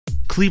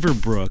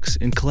Cleaver-Brooks,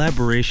 in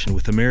collaboration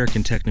with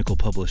American technical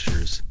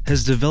publishers,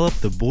 has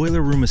developed the Boiler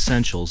Room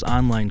Essentials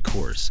online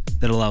course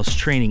that allows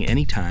training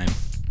anytime,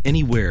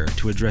 anywhere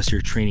to address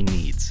your training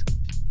needs.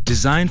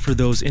 Designed for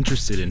those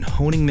interested in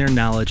honing their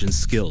knowledge and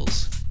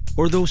skills,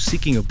 or those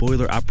seeking a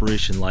boiler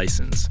operation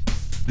license,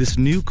 this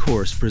new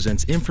course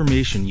presents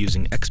information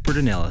using expert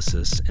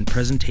analysis and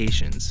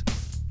presentations,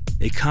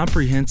 a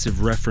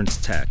comprehensive reference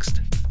text,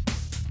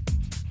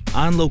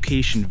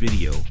 on-location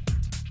video,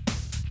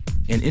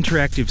 and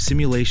interactive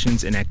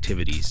simulations and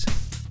activities.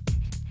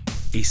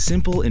 A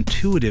simple,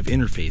 intuitive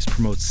interface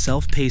promotes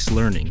self-paced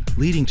learning,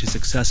 leading to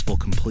successful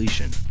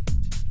completion.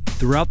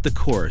 Throughout the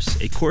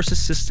course, a course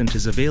assistant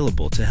is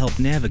available to help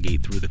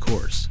navigate through the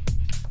course.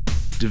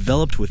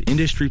 Developed with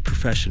industry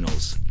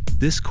professionals,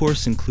 this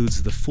course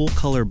includes the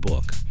full-color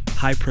book,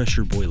 High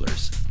Pressure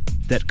Boilers,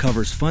 that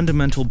covers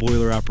fundamental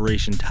boiler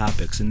operation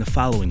topics in the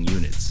following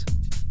units: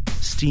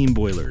 steam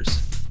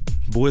boilers,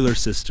 boiler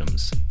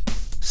systems,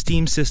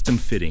 steam system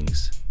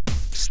fittings,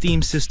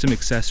 steam system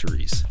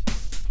accessories,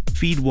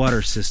 feed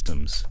water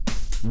systems,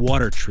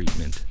 water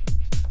treatment,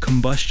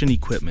 combustion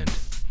equipment,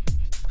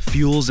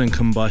 fuels and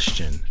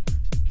combustion,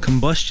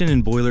 combustion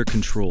and boiler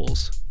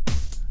controls,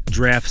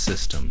 draft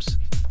systems,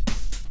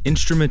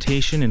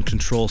 instrumentation and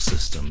control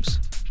systems,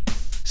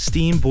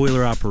 steam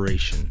boiler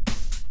operation,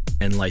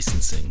 and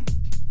licensing.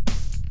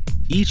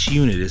 Each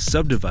unit is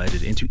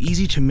subdivided into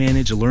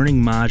easy-to-manage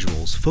learning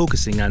modules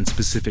focusing on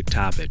specific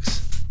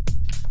topics.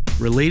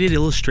 Related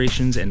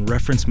illustrations and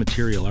reference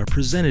material are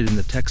presented in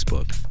the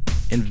textbook,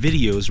 and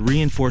videos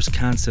reinforce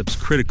concepts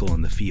critical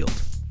in the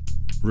field.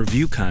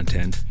 Review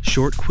content,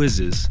 short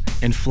quizzes,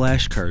 and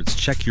flashcards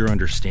check your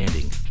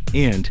understanding,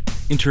 and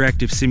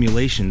interactive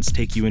simulations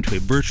take you into a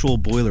virtual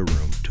boiler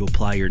room to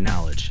apply your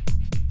knowledge.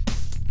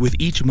 With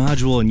each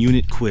module and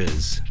unit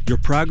quiz, your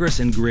progress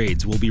and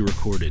grades will be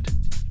recorded.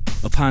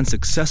 Upon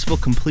successful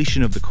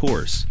completion of the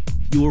course,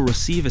 you will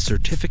receive a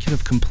certificate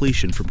of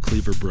completion from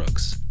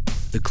Cleaver-Brooks.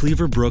 The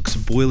Cleaver-Brooks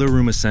Boiler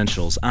Room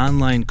Essentials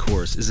online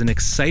course is an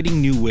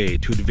exciting new way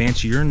to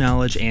advance your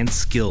knowledge and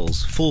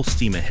skills full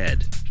steam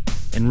ahead,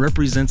 and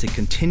represents a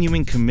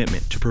continuing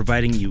commitment to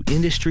providing you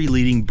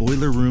industry-leading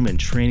boiler room and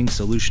training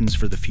solutions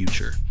for the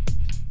future.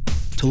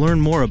 To learn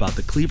more about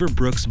the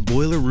Cleaver-Brooks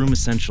Boiler Room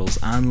Essentials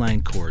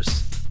online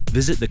course,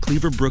 visit the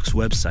Cleaver-Brooks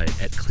website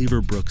at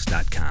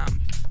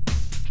cleaverbrooks.com.